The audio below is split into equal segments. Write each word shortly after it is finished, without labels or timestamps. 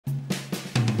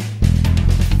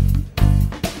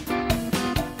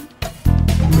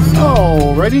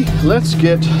Alrighty, let's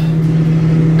get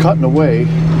cutting away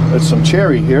at some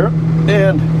cherry here,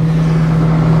 and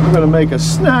we're going to make a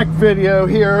snack video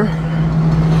here,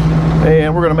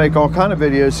 and we're going to make all kind of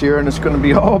videos here, and it's going to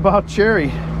be all about cherry,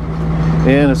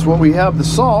 and it's when we have the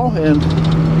saw, and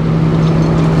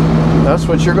that's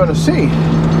what you're going to see.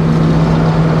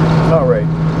 Alright,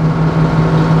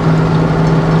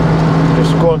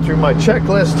 just going through my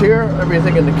checklist here,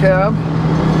 everything in the cab.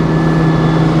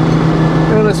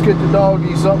 And let's get the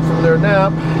doggies up from their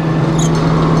nap.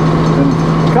 And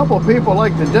a couple of people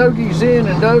like the doggies in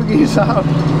and doggies out.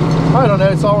 I don't know,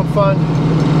 it's all in fun.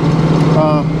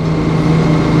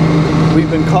 We've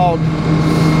been called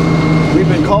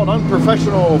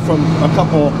unprofessional from a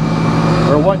couple,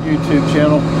 or one YouTube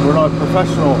channel. We're not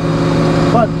professional,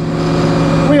 but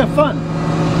we have fun.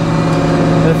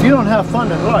 And if you don't have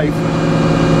fun in life,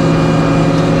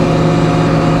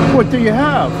 what do you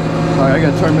have? Alright, I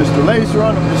gotta turn Mr. Laser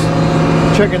on. I'm just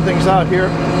checking things out here.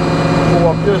 Pull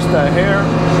up just a hair.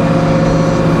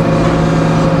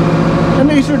 And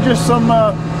these are just some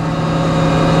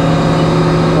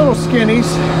little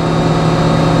skinnies.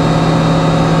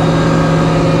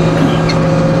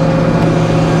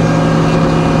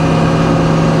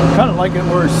 Kind of like it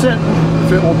where it's sitting,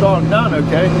 if it will dog down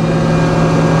okay.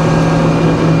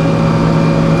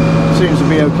 Seems to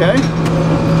be okay.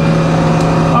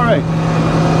 Alright,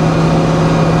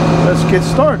 let's get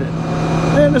started.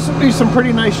 And this will be some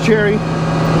pretty nice cherry,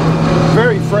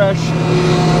 very fresh.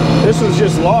 This was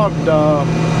just logged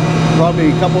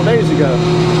probably a couple days ago.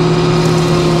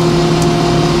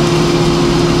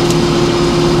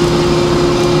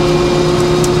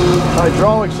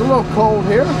 Hydraulics a little cold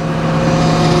here.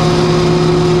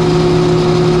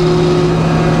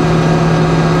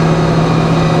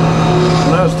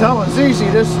 And I was telling Zizi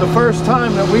this is the first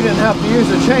time that we didn't have to use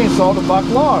a chainsaw to buck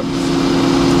logs.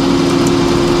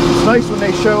 It's nice when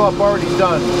they show up already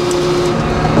done.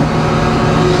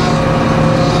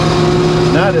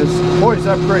 And that is, boy, is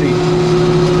that pretty.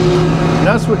 And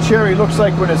that's what cherry looks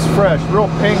like when it's fresh, real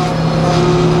pink.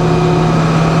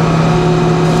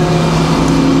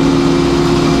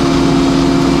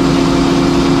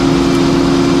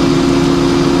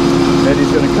 And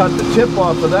he's going to cut the tip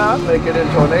off of that, make it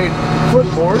into an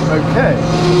 8-foot board. Okay.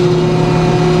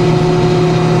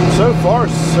 So far,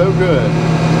 so good.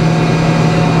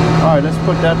 Alright, let's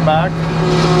put that back.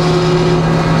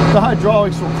 The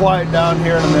hydraulics will quiet down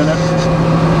here in a minute.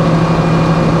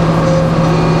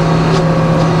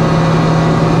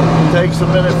 It takes a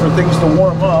minute for things to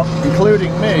warm up,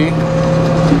 including me.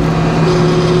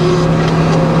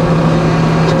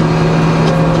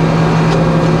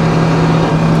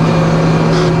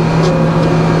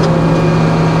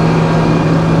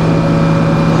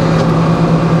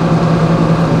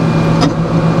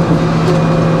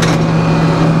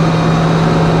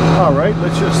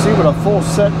 Let's just see what a full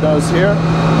set does here.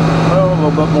 Oh, a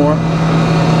little bit more.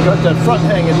 Got that front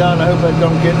hanging down. I hope I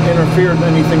don't get interfered with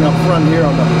anything up front here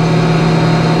on the...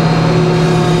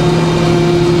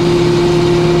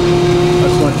 I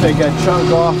just want to take that chunk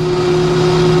off.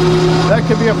 That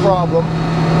could be a problem.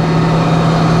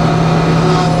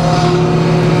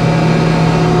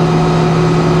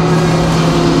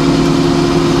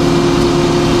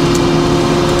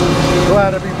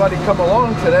 Glad everybody come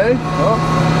along today.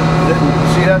 Oh.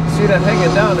 See that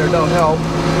hanging down there don't help.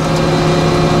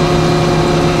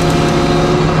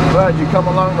 Glad you come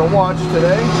along to watch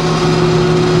today.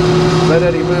 Let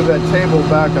Eddie move that table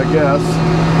back, I guess.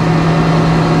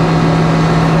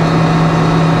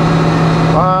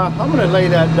 I'm gonna lay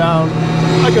that down.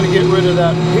 I gotta get rid of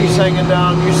that piece hanging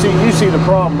down. You see the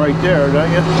problem right there,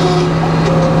 don't you?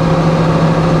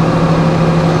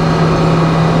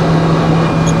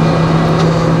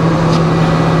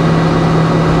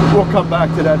 We'll come back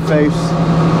to that face.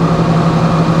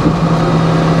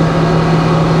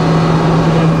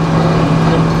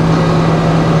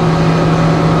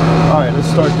 All right, let's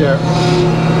start there.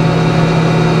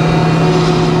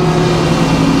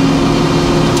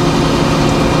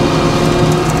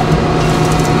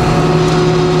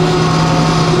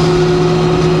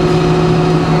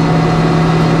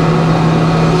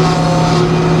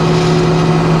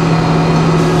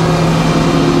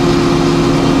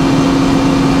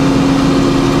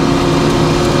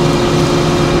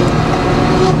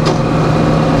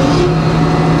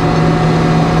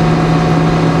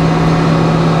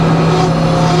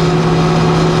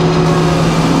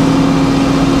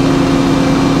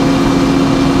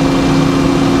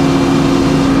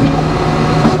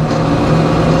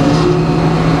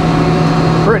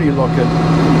 Looking.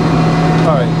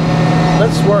 All right,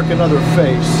 let's work another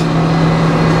face,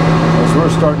 as we're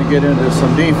starting to get into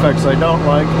some defects I don't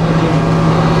like.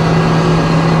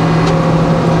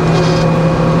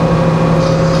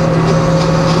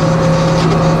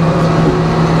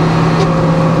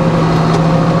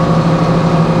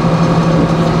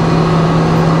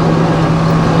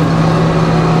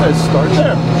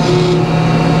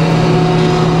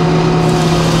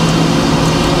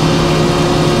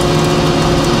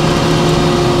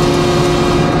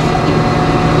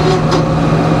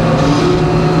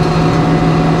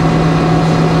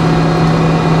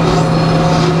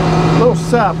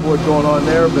 sapwood going on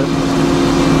there, but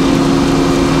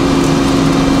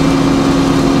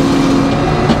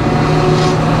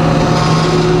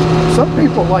some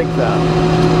people like that.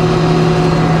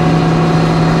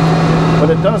 But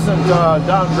it doesn't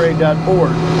downgrade that board.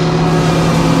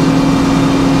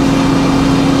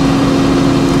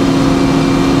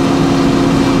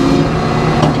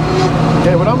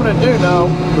 Okay, what I'm going to do now,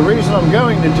 the reason I'm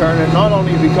going to turn it, not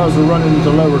only because we're running into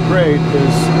lower grade,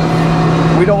 is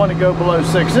we don't want to go below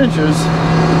 6 inches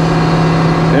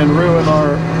and ruin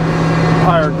our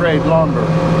higher grade lumber.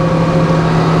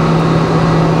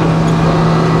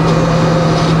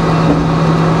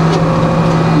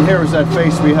 And here's that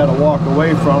face we had to walk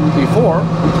away from before.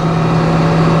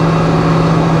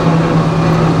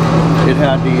 It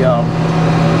had the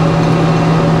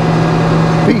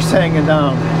piece hanging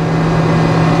down.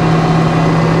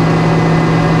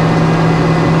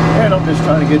 And I'm just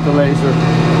trying to get the laser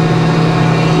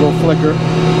a little flicker.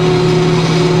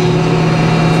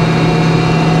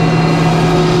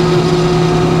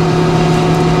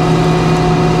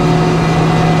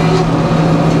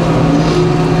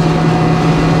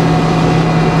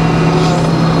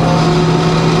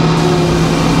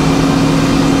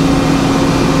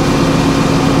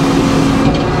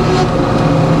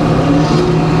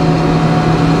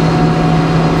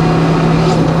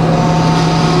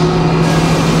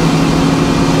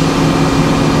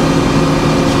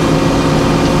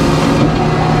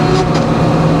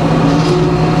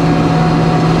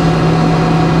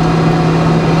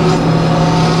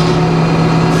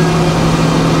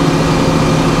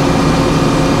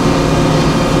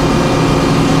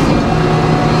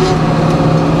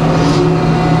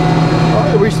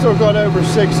 Got over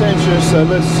 6 inches, so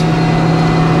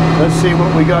let's see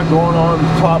what we got going on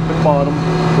top and bottom.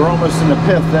 We're almost in the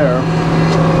pith there.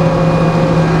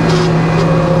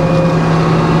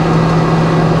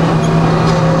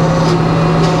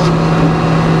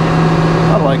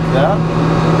 I like that.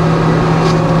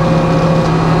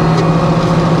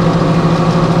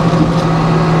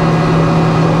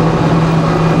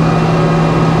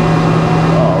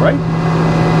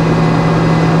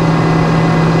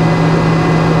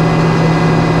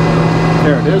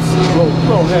 There it is. A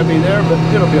little heavy there, but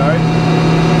it'll be all right.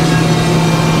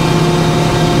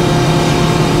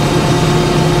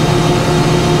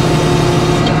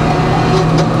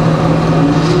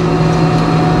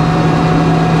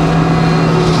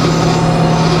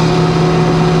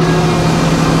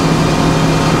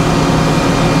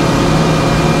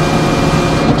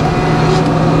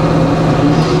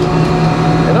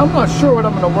 And I'm not sure what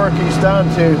I'm going to work these down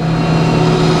to,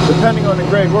 depending on the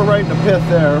grade. We're right in the pith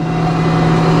there.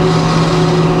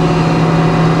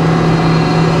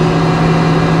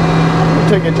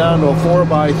 Take it down to a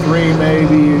 4x3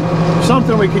 maybe,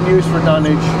 something we can use for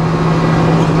dunnage.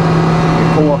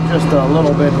 Pull up just a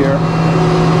little bit here.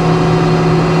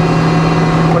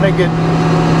 When they get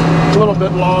a little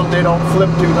bit long, they don't flip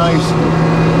too nice.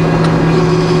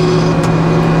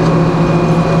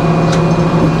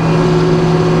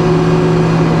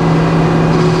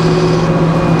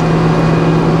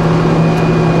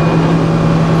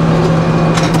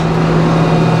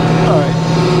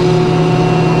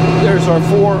 Our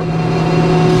 4.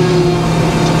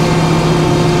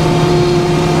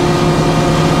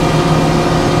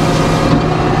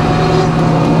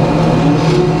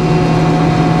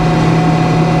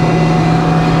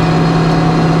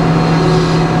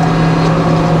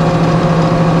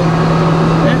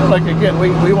 And like again,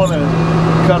 we want to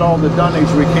cut all the dunnage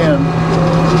we can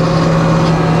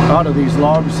out of these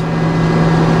logs.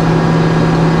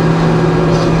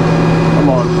 Come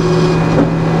on.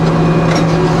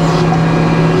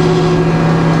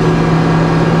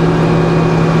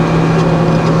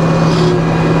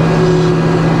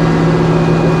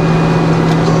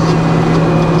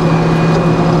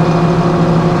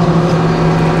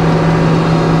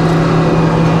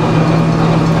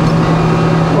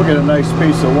 Get a nice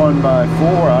piece of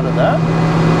 1x4 out of that.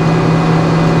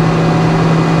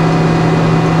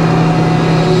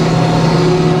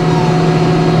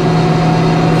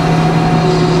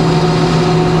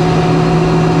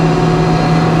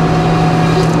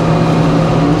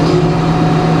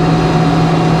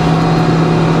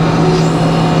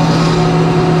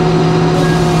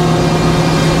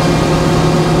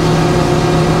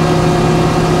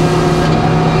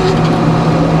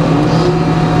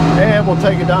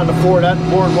 Take it down to 4. That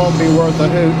board won't be worth a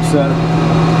hoot, so.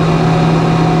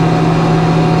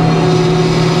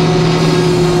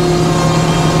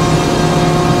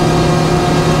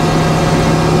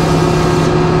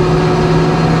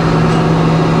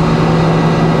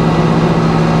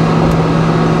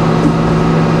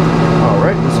 All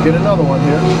right, let's get another another one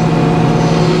here.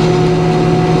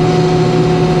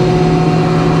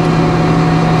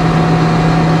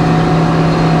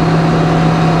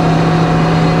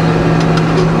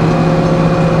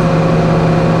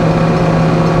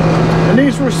 And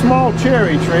these were small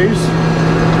cherry trees.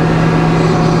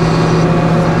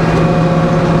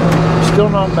 Still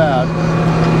not bad.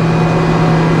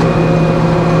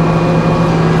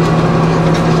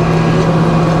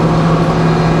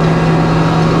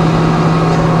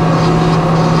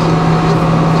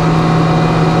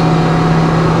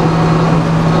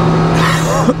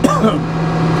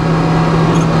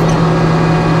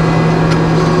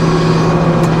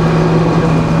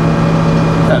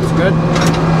 That's good.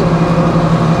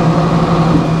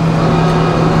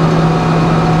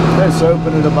 Let's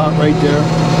open it about right there.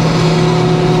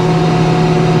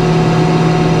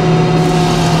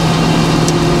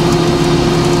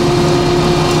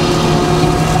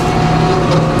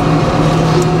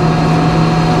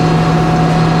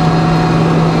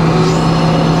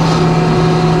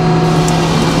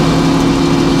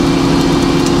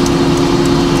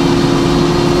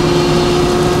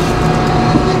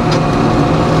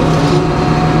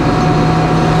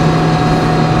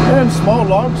 Small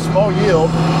logs, small yield,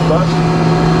 but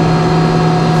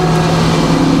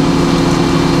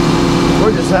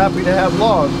we're just happy to have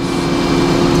logs.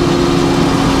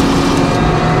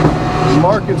 The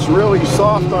market's really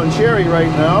soft on cherry right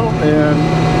now, and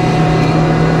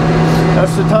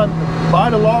that's the time to buy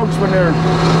the logs when they're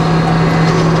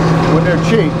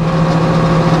cheap.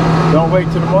 Don't wait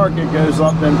till the market goes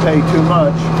up and pay too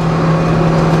much.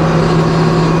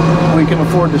 We can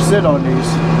afford to sit on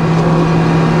these.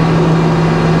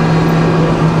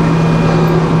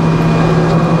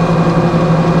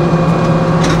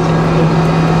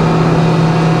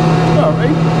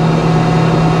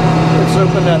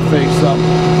 Open that face up.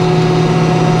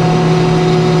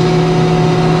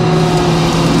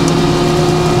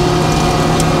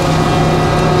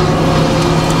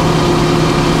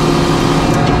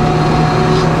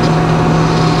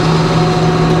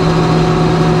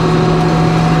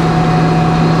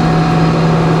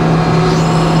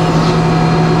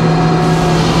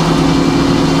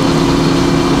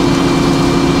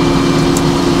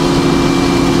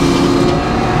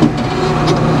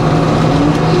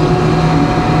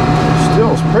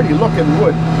 Pretty looking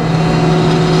wood.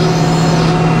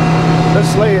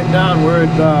 Let's lay it down. We're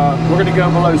going to go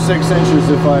below 6 inches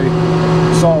if I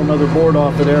saw another board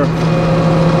off of there.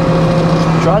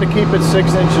 Try to keep it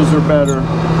 6 inches or better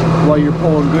while you're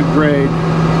pulling good grade.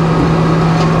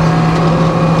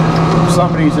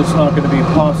 Some of these it's not going to be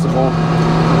possible.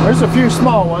 There's a few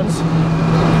small ones,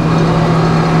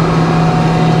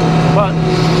 but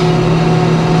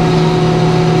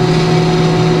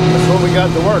that's what we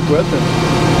got to work with.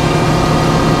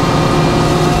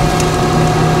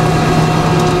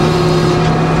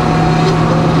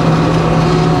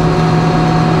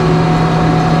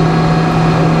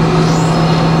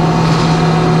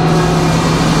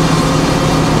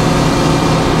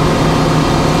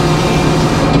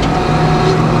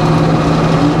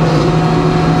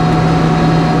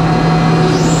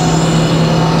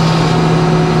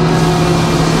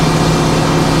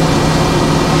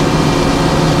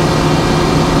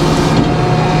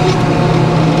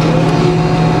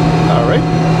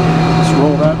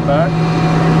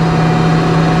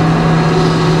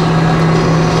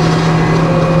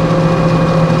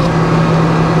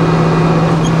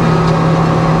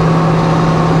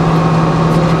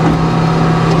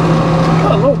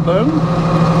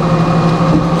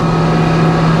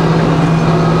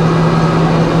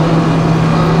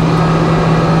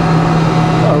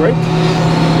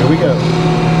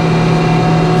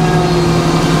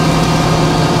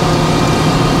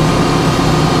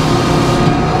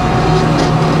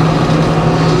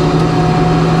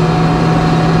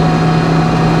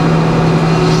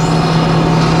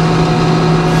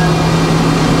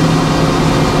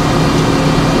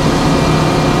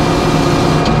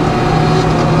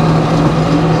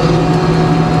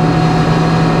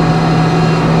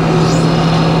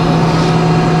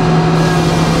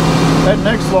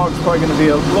 Log's probably going to be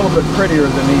a little bit prettier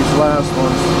than these last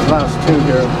two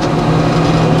here.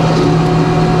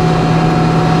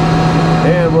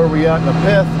 And where we at in the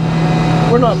pith,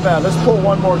 we're not bad. Let's pull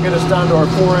one more, get us down to our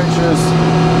 4 inches.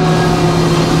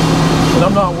 And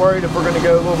I'm not worried if we're going to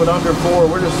go a little bit under 4.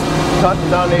 We're just cutting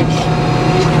down each.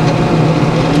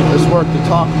 Let's work the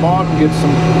top and bottom, get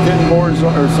some thin boards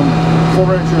or some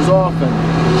 4 inches off, and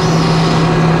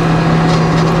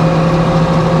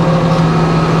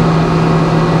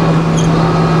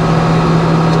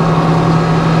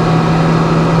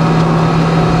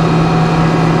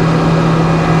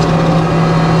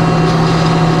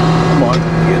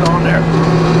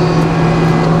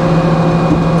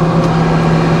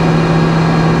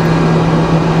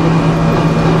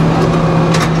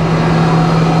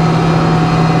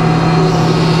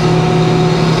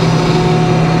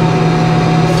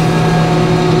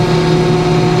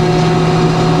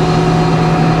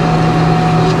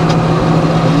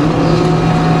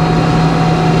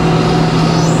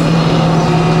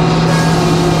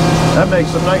make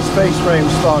some nice face frame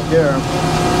stock there.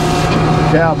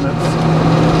 Cabinets.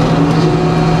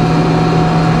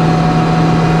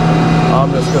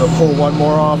 I'm just going to pull one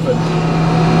more off, and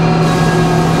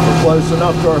we're close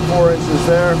enough to our 4 inches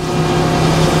there.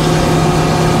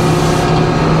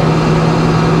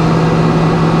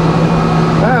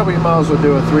 We might as well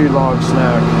do a 3 log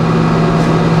snack.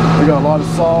 We got a lot of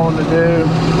sawing to do.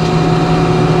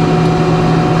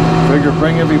 Figure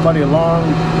bring everybody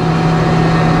along.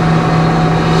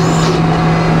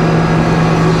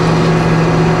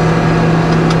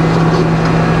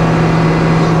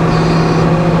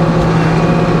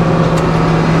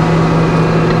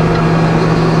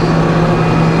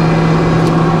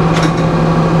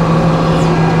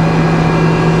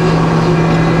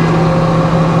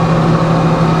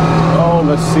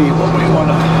 Let's see what we want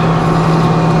to.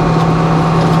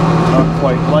 Not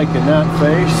quite liking that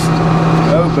face.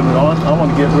 Open it on. I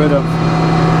want to get rid of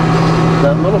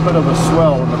that little bit of a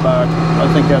swell in the back. I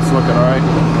think that's looking all right.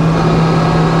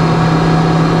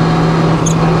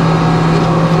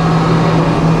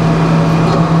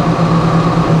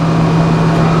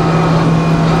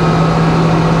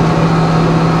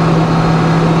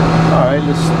 All right,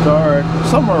 let's start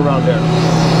somewhere around there.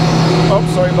 Oh,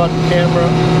 sorry about the camera.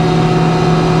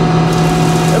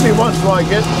 Every once in a while I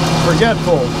get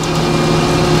forgetful.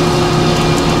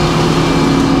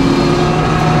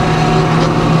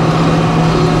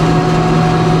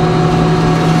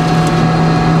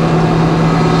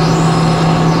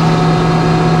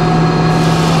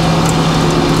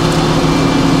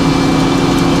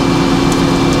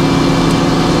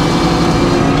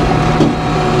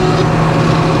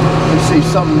 You see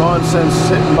some nonsense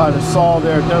sitting by the saw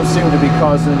there. It doesn't seem to be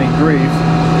causing any grief.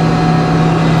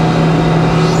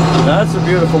 That's a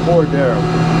beautiful board there.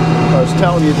 I was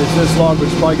telling you that this log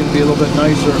was probably going to be a little bit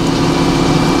nicer.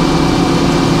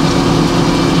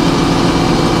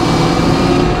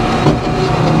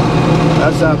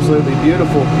 That's absolutely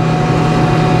beautiful.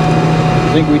 I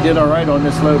think we did all right on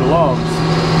this load of logs.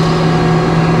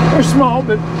 They're small,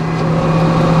 but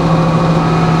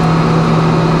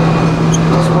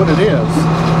that's what it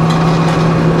is.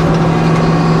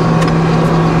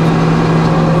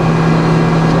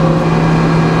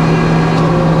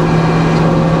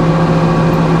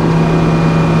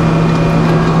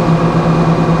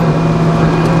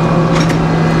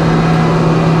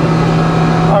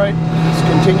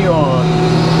 Continue on.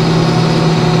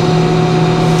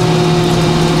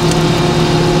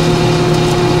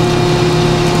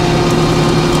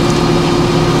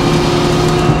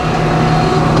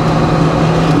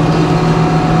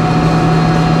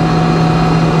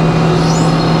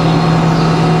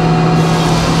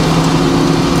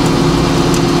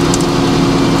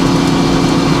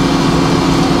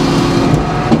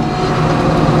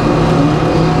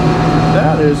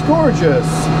 That is gorgeous.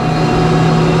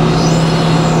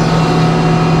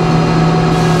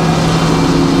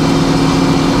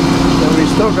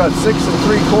 Still got 6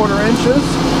 3/4 inches.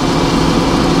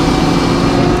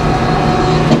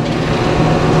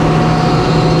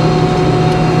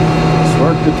 Let's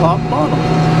work the top and bottom.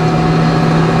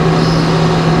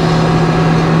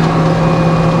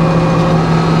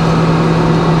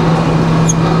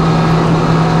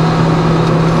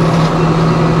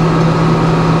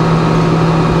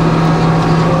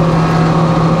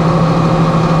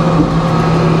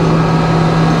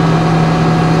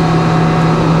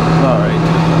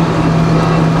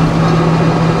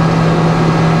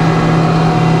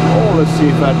 See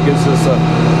if that gives us a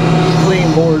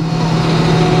clean board.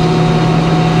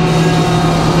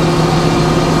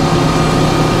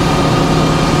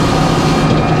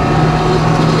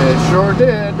 It sure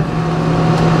did.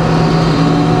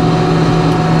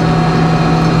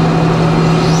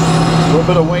 A little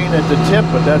bit of wane at the tip,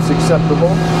 but that's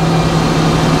acceptable.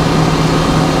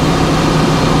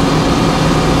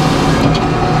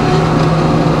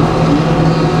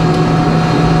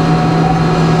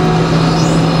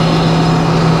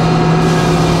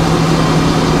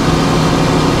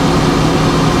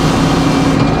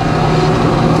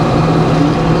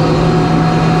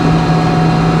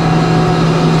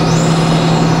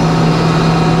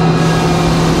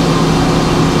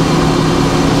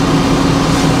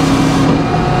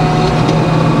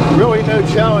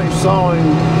 Challenge sawing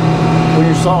when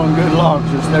you're sawing good logs.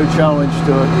 There's no challenge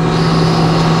to it.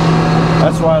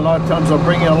 That's why a lot of times I'll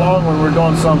bring you along when we're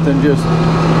doing something just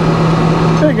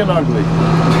big and ugly.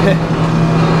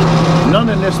 None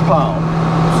in this pile.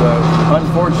 So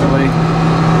unfortunately,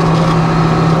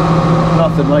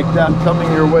 nothing like that coming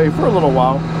your way for a little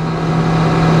while.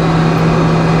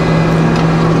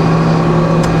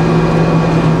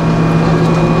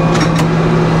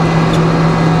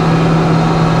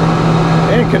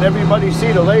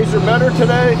 see the laser better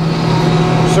today.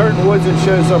 Certain woods it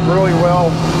shows up really well.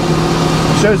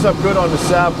 Shows up good on the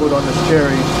sapwood on this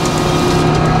cherry.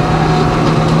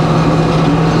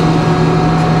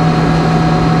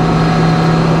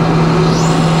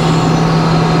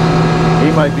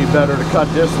 He might be better to cut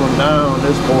this one down,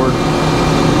 this board.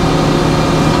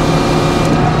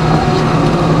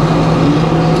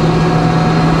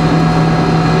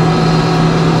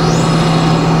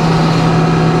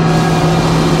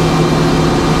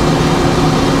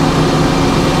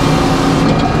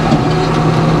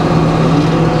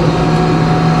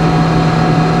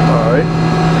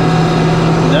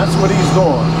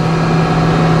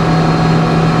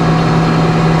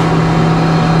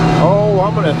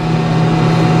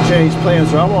 Change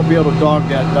plans, or I won't be able to dog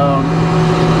that down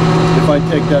if I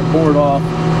take that board off.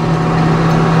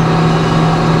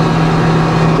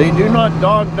 They do not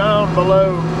dog down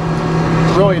below,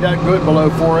 really that good below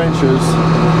 4 inches.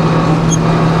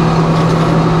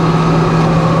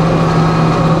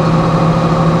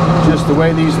 Just the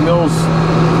way these mills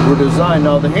were designed.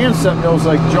 Now the handset mills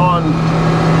like John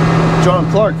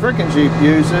Clark Frickin' Jeep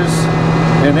uses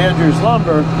and Andrews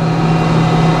Lumber,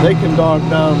 they can dog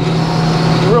down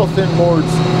real thin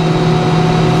boards.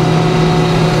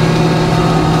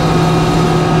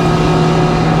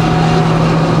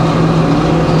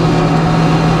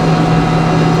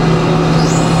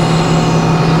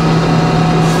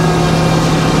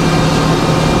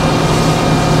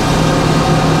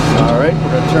 Alright,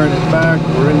 we're going to turn it back.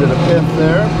 We're into the pith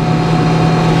there.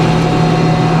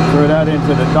 Throw that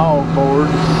into the dog board.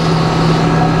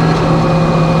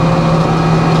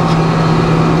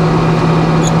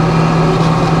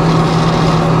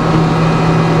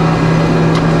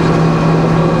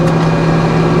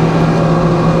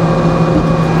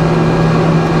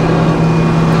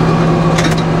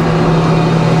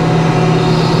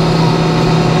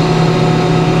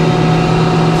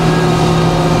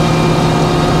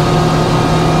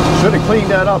 Clean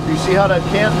that up. You see how that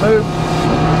can't move?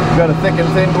 You've got a thick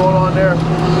and thin going on there.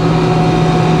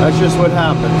 That's just what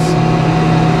happens.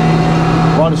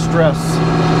 A lot of stress.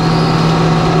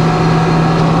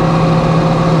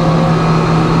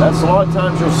 That's a lot of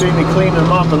times you'll see me clean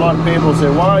them up. A lot of people say,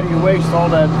 why do you waste all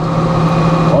that?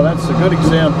 Well, that's a good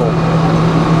example.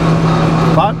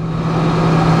 But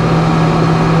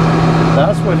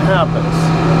that's what happens.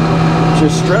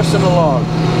 Just stressing the log.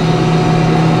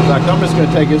 In fact, I'm just going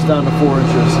to take this down to 4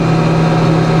 inches.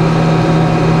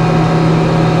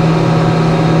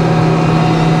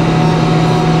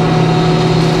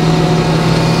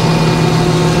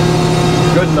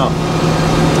 Good enough.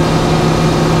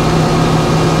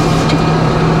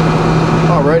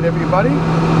 All right, everybody.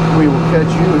 We will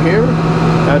catch you here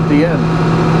at the end.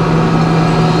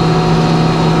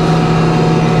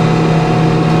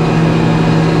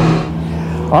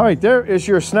 All right, there is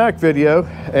your snack video,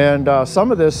 and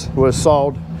some of this was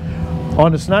solved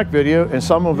on the snack video, and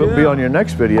some of it will be on your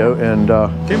next video, and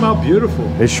came out beautiful.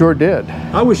 It sure did.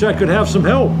 I wish I could have some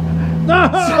help.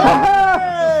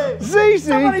 Hey! ZZ!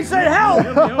 Somebody say help!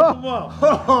 Let me help him up.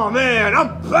 Oh man,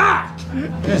 I'm back!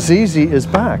 ZZ is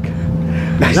back.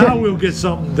 Now we'll get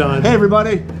something done. Hey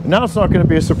everybody! Now it's not going to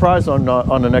be a surprise on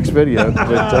the next video.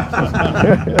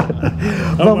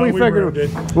 But we figured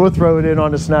we'll throw it in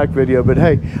on the snack video. But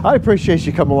hey, I appreciate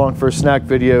you coming along for a snack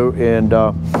video, and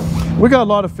we got a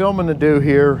lot of filming to do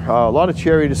here, a lot of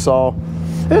cherry to saw,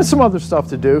 and some other stuff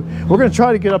to do. We're going to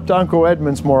try to get up to Uncle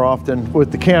Edmund's more often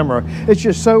with the camera. It's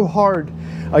just so hard.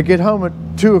 I get home at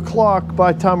 2 o'clock.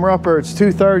 By the time we're up there, it's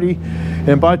 2:30,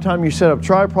 and by the time you set up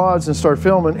tripods and start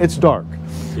filming, it's dark.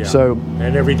 Yeah. So,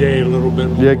 and every day a little bit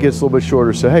more. Yeah, it gets a little bit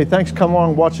shorter. So hey, thanks for coming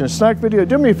along watching a snack video.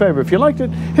 Do me a favor, if you liked it,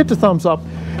 hit the thumbs up,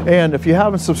 and if you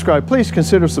haven't subscribed, please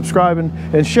consider subscribing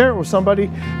and share it with somebody,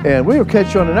 and we will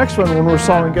catch you on the next one when we're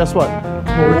solving, guess what?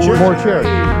 More cherry.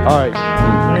 All right,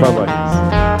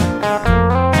 bye-bye.